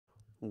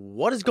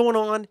What is going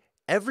on,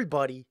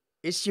 everybody?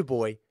 It's your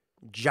boy,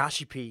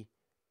 TheJoshyP,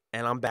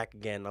 and I'm back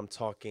again. I'm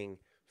talking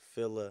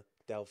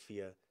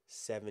Philadelphia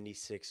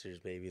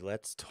 76ers, baby.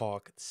 Let's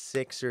talk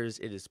Sixers.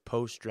 It is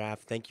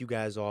post-draft. Thank you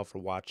guys all for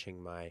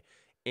watching my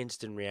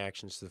instant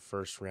reactions to the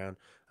first round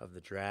of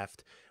the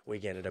draft. We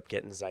ended up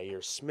getting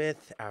Zaire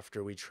Smith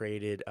after we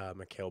traded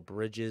Mikal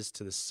Bridges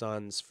to the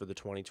Suns for the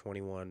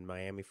 2021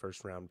 Miami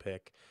first-round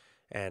pick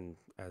and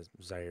as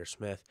Zaire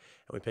Smith.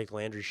 And we picked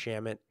Landry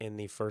Shamet in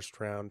the first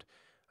round,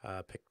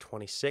 pick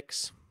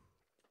 26.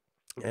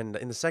 And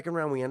in the second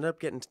round, we ended up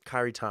getting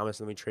Kyrie Thomas,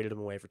 and then we traded him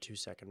away for 2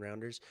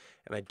 second-rounders.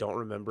 And I don't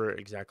remember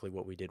exactly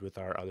what we did with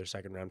our other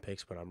second-round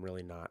picks, but I'm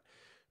really not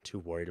too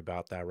worried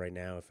about that right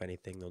now. If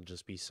anything, they'll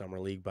just be summer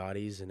league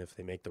bodies, and if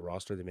they make the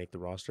roster, they make the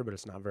roster, but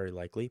it's not very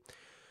likely.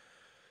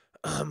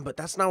 But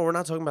we're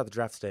not talking about the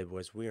draft today,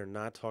 boys. We are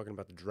not talking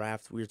about the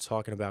draft. We are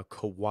talking about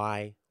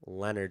Kawhi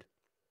Leonard.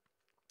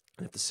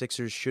 And if the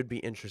Sixers should be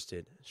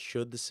interested,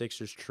 should the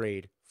Sixers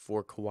trade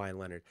for Kawhi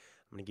Leonard?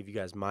 I'm going to give you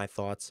guys my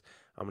thoughts.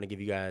 I'm going to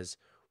give you guys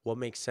what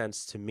makes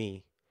sense to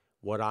me,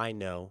 what I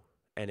know.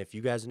 And if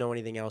you guys know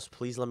anything else,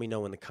 please let me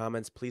know in the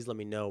comments. Please let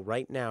me know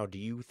right now, do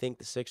you think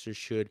the Sixers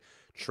should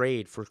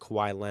trade for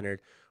Kawhi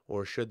Leonard,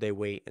 or should they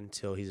wait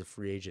until he's a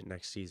free agent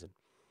next season?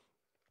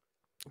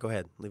 Go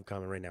ahead, leave a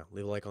comment right now.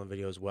 Leave a like on the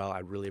video as well.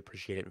 I'd really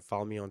appreciate it. And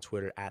follow me on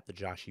Twitter at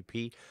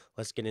TheJoshyP.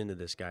 Let's get into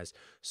this, guys.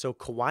 So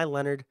Kawhi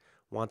Leonard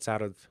wants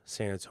out of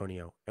San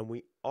Antonio, and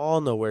we all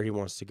know where he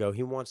wants to go.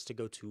 He wants to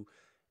go to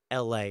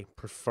LA,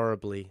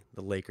 preferably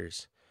the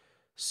Lakers.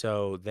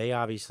 So they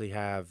obviously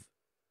have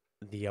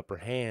the upper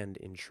hand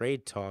in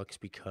trade talks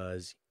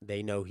because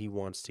they know he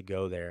wants to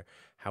go there.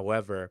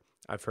 However,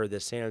 I've heard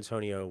that San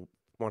Antonio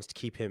wants to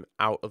keep him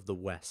out of the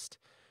West,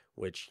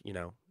 which,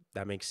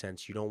 that makes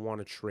sense. You don't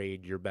want to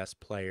trade your best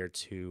player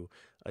to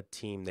a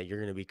team that you're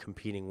going to be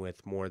competing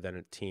with more than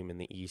a team in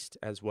the East,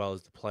 as well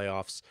as the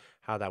playoffs,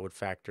 how that would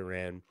factor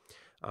in.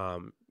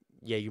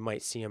 Yeah, you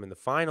might see him in the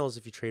finals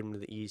if you trade him to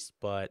the East,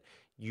 but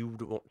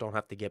you don't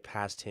have to get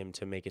past him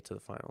to make it to the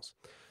finals.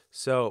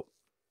 So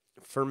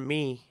for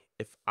me,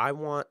 if I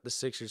want the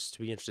Sixers to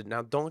be interested,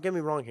 now don't get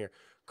me wrong here.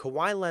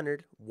 Kawhi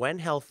Leonard, when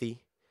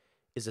healthy,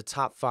 is a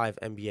top 5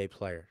 NBA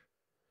player.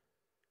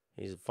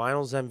 He's a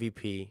finals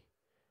MVP.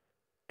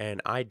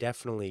 And I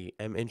definitely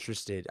am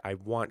interested. I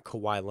want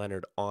Kawhi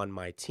Leonard on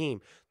my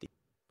team.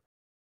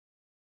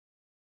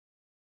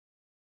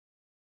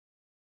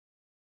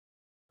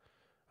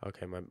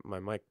 Okay,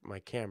 my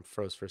cam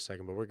froze for a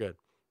second, but we're good.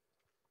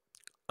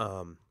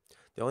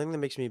 The only thing that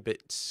makes me a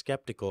bit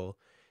skeptical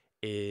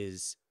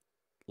is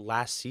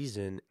last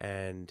season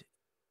and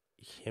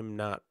him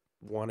not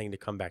wanting to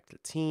come back to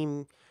the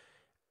team,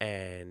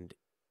 and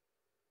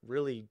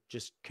really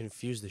just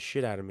confused the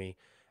shit out of me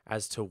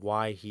as to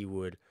why he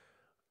would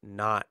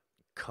not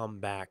come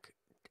back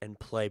and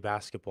play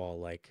basketball.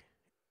 Like,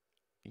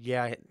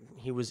 yeah,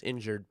 he was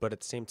injured, but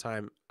at the same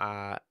time,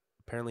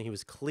 apparently he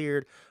was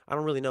cleared. I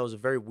don't really know. It was a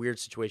very weird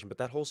situation, but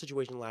that whole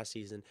situation last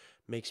season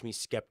makes me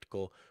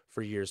skeptical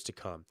for years to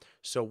come.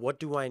 So what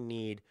do I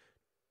need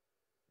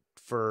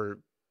for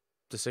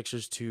the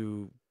Sixers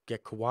to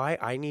get Kawhi?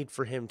 I need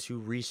for him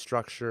to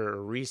restructure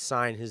or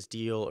re-sign his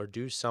deal or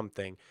do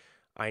something.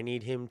 I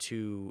need him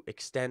to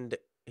extend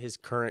his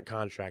current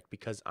contract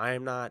because I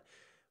am not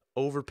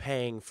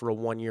overpaying for a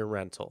 1-year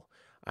rental.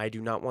 I do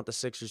not want the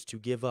Sixers to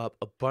give up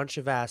a bunch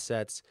of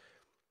assets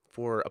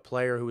for a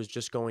player who is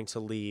just going to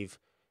leave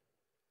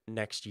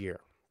next year.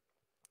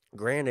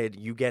 Granted,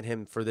 you get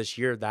him for this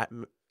year. That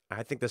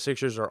I think the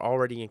Sixers are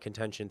already in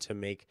contention to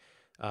make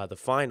the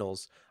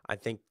finals. I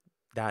think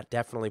that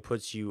definitely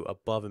puts you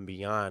above and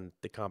beyond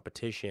the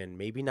competition.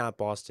 Maybe not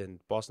Boston.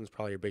 Boston's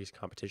probably your biggest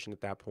competition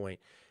at that point,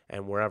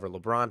 and wherever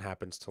LeBron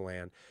happens to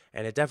land.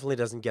 And it definitely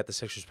doesn't get the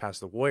Sixers past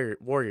the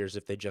Warriors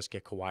if they just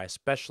get Kawhi,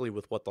 especially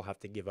with what they'll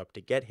have to give up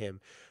to get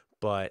him.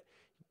 But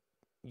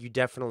you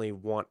definitely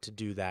want to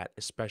do that,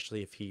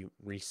 especially if he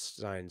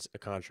re-signs a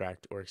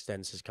contract or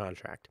extends his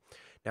contract.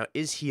 Now,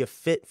 is he a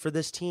fit for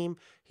this team?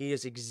 He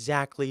is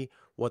exactly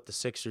what the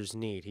Sixers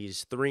need.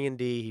 He's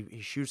 3-and-D.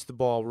 He shoots the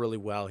ball really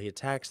well. He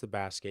attacks the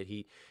basket.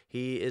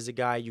 He is a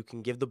guy you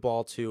can give the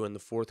ball to in the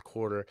fourth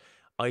quarter,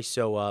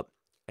 ISO up,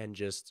 and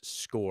just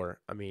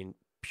score. I mean,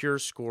 pure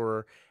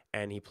scorer,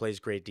 and he plays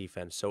great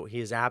defense. So he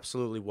is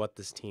absolutely what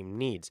this team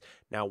needs.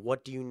 Now,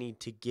 what do you need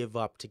to give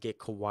up to get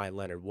Kawhi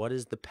Leonard? What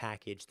is the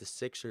package the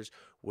Sixers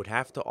would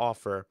have to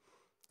offer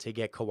to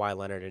get Kawhi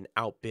Leonard and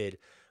outbid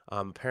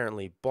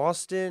apparently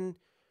Boston,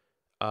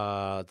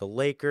 the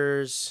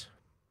Lakers,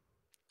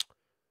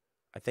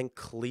 I think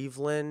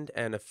Cleveland,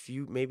 and a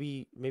few,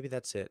 maybe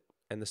that's it.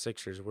 And the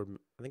Sixers were,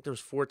 I think there was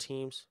 4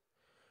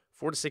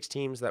 to 6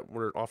 teams that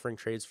were offering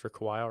trades for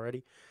Kawhi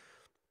already.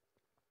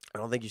 I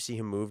don't think you see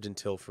him moved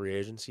until free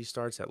agency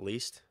starts, at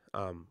least,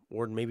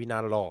 or maybe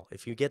not at all.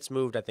 If he gets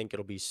moved, I think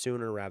it'll be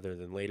sooner rather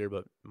than later,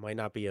 but might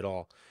not be at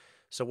all.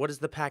 So what does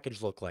the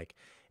package look like?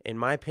 In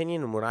my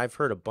opinion, and what I've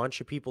heard a bunch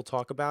of people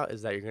talk about,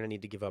 is that you're going to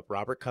need to give up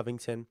Robert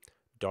Covington,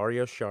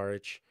 Dario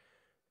Saric,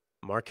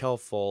 Markelle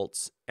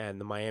Fultz, and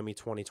the Miami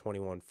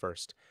 2021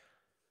 first.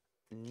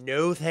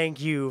 no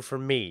thank you for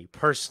me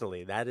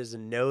personally. That is a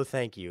no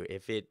thank you.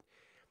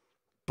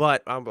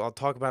 But I'll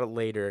talk about it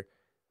later.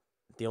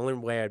 The only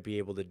way I'd be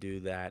able to do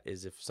that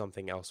is if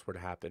something else were to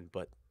happen.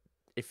 But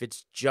if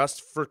it's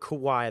just for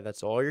Kawhi,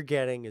 that's all you're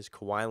getting is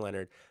Kawhi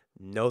Leonard.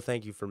 No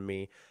thank you from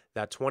me.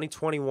 That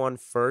 2021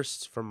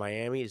 first from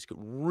Miami is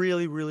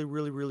really, really,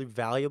 really, really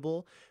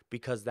valuable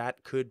because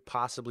that could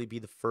possibly be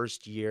the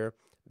first year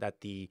that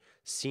the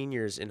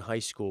seniors in high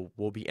school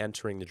will be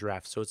entering the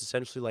draft. So it's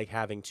essentially like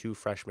having two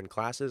freshman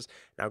classes.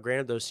 Now,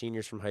 granted, those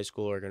seniors from high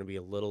school are going to be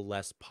a little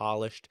less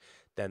polished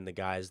than the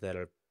guys that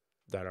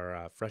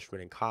are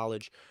freshmen in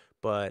college,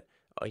 but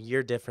a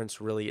year difference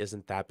really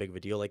isn't that big of a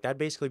deal. Like that'd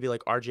basically be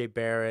like R.J.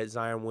 Barrett,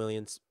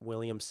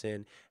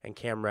 Williamson, and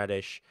Cam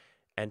Reddish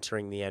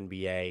entering the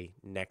NBA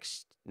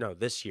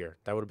this year.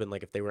 That would have been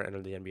like if they were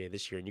entering the NBA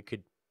this year,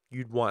 and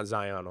you'd want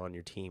Zion on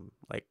your team.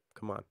 Like,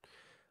 come on.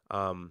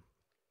 Um,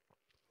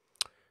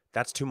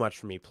 that's too much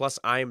for me. Plus,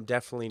 I am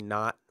definitely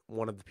not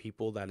one of the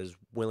people that is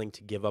willing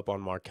to give up on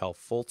Markelle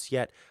Fultz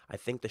yet. I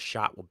think the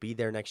shot will be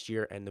there next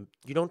year, and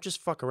you don't just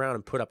fuck around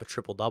and put up a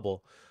triple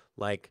double.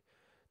 Like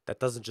that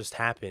doesn't just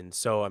happen.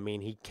 So I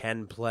mean, he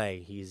can play.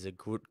 He's a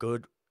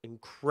good,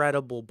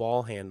 incredible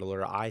ball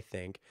handler. I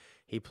think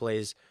he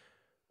plays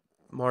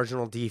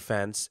marginal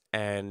defense,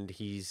 and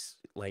he's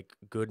like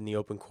good in the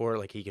open court.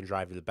 Like he can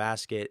drive to the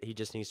basket. He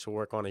just needs to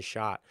work on his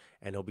shot,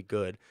 and he'll be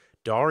good.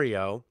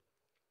 Dario,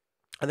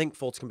 I think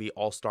Fultz can be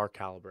all-star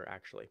caliber.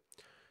 Actually,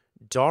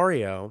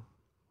 Dario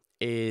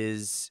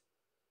is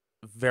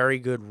very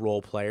good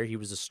role player. He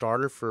was a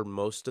starter for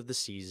most of the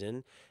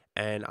season,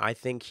 and I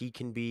think he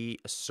can be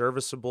a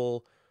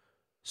serviceable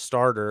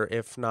starter,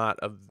 if not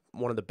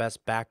one of the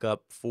best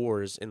backup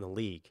fours in the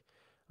league.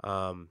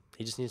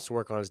 He just needs to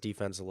work on his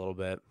defense a little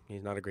bit.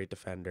 He's not a great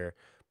defender,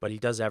 but he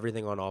does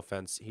everything on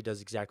offense. He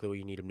does exactly what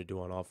you need him to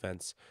do on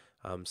offense.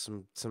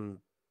 Some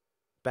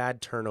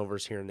bad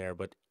turnovers here and there,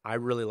 but I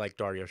really like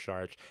Dario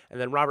Saric. And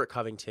then Robert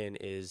Covington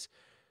is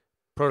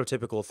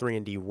prototypical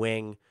 3-and-D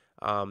wing.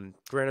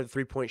 Granted, the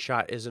three-point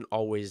shot isn't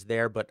always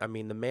there, but I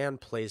mean, the man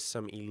plays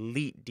some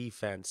elite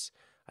defense.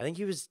 I think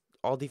he was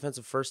all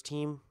defensive first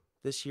team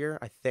this year.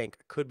 I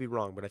could be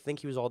wrong, but I think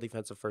he was all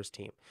defensive first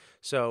team.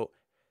 So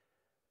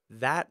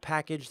that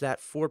package, that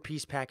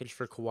four-piece package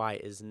for Kawhi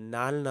is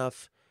not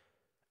enough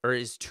or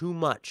is too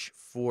much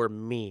for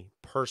me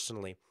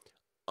personally,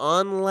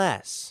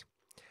 unless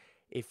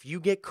if you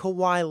get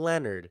Kawhi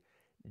Leonard,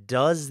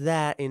 does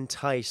that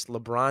entice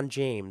LeBron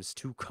James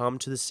to come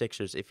to the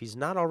Sixers? If he's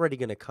not already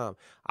going to come,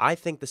 I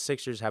think the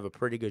Sixers have a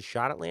pretty good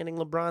shot at landing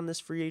LeBron this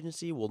free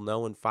agency. We'll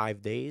know in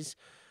 5 days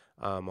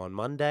on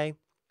Monday.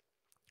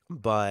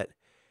 But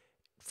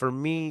for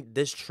me,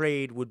 this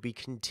trade would be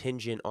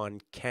contingent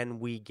on can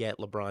we get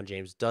LeBron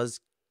James? Does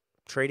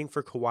trading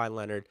for Kawhi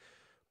Leonard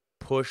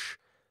push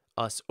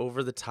us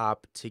over the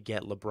top to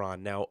get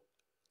LeBron? Now,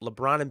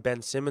 LeBron and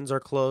Ben Simmons are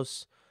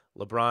close.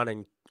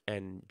 LeBron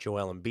and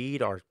Joel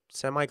Embiid are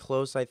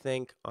semi-close, I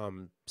think.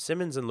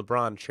 Simmons and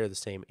LeBron share the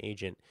same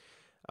agent.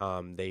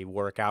 They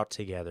work out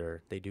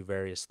together. They do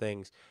various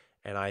things.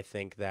 And I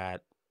think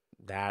that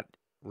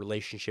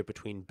relationship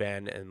between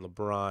Ben and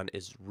LeBron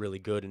is really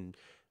good and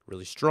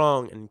really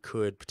strong and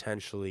could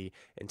potentially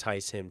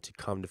entice him to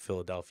come to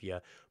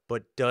Philadelphia.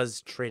 But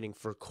does trading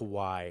for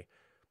Kawhi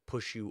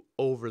push you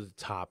over the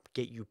top,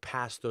 get you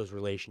past those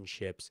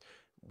relationships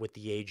with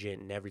the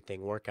agent and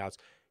everything, workouts?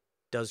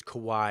 Does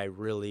Kawhi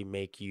really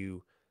make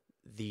you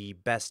the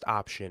best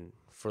option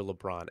for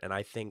LeBron? And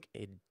I think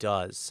it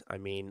does. I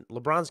mean,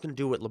 LeBron's going to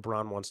do what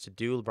LeBron wants to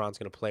do. LeBron's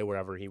going to play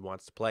wherever he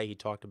wants to play. He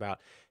talked about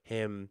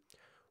him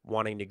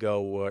wanting to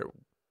go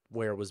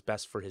where it was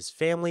best for his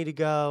family to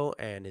go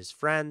and his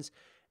friends.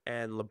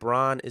 And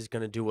LeBron is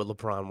going to do what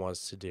LeBron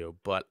wants to do.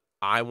 But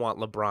I want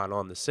LeBron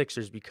on the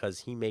Sixers because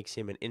he makes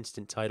him an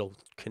instant title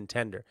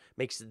contender,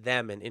 makes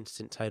them an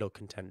instant title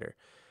contender.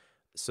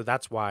 So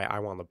that's why I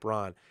want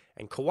LeBron.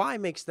 And Kawhi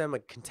makes them a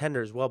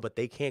contender as well, but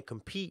they can't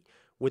compete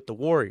with the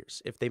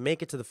Warriors. If they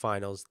make it to the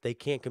finals, they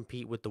can't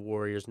compete with the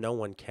Warriors. No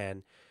one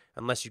can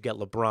unless you get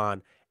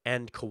LeBron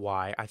and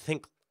Kawhi. I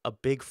think a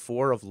big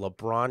four of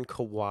LeBron,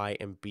 Kawhi,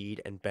 Embiid,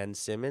 and Ben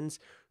Simmons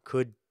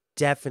could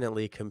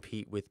definitely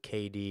compete with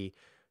KD,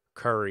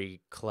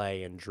 Curry,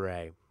 Clay, and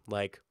Dre.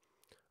 Like,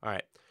 all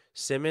right,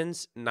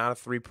 Simmons, not a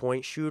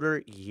three-point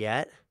shooter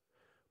yet,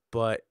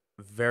 but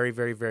very,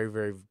 very, very,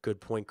 very good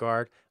point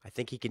guard. I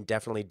think he can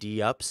definitely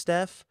D up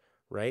Steph,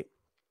 right?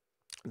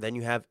 Then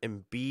you have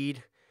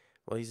Embiid.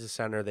 Well, he's a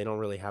center. They don't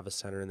really have a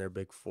center in their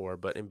big four,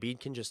 but Embiid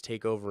can just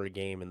take over a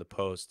game in the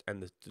post,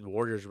 and the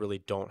Warriors really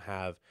don't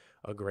have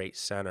a great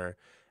center.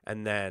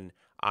 And then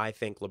I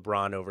think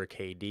LeBron over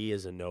KD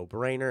is a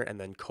no-brainer, and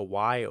then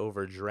Kawhi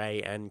over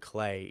Dre and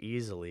Clay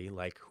easily,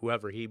 like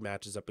whoever he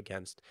matches up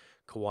against,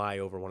 Kawhi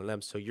over one of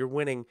them. So you're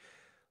winning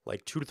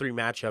like 2 to 3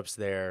 matchups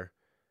there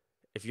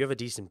if you have a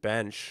decent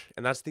bench.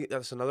 And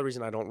that's another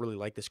reason I don't really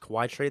like this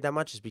Kawhi trade that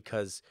much, is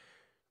because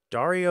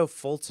Dario,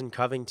 Fultz, and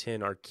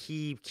Covington are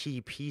key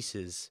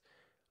pieces.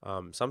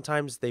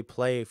 Sometimes they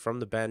play from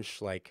the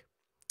bench, like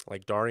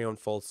Dario and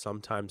Fultz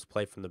sometimes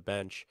play from the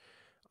bench.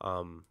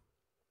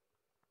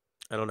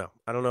 I don't know.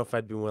 I don't know if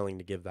I'd be willing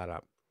to give that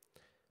up.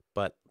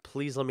 But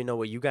please let me know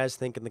what you guys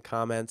think in the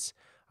comments.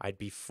 I'd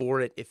be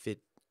for it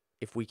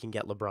if we can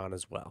get LeBron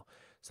as well.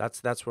 So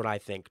that's what I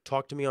think.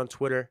 Talk to me on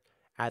Twitter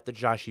at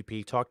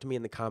TheJoshyP. Talk to me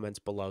in the comments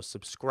below.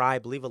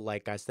 Subscribe, leave a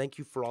like, guys. Thank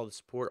you for all the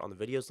support on the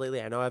videos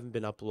lately. I know I haven't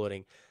been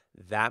uploading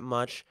that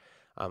much.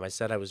 I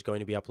said I was going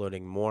to be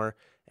uploading more,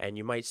 and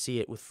you might see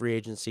it with free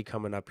agency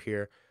coming up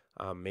here.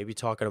 Maybe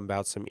talking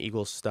about some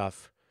Eagles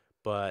stuff.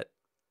 But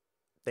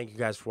thank you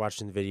guys for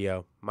watching the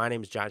video. My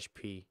name is Josh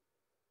P.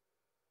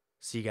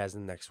 See you guys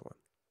in the next one.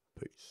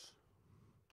 Peace.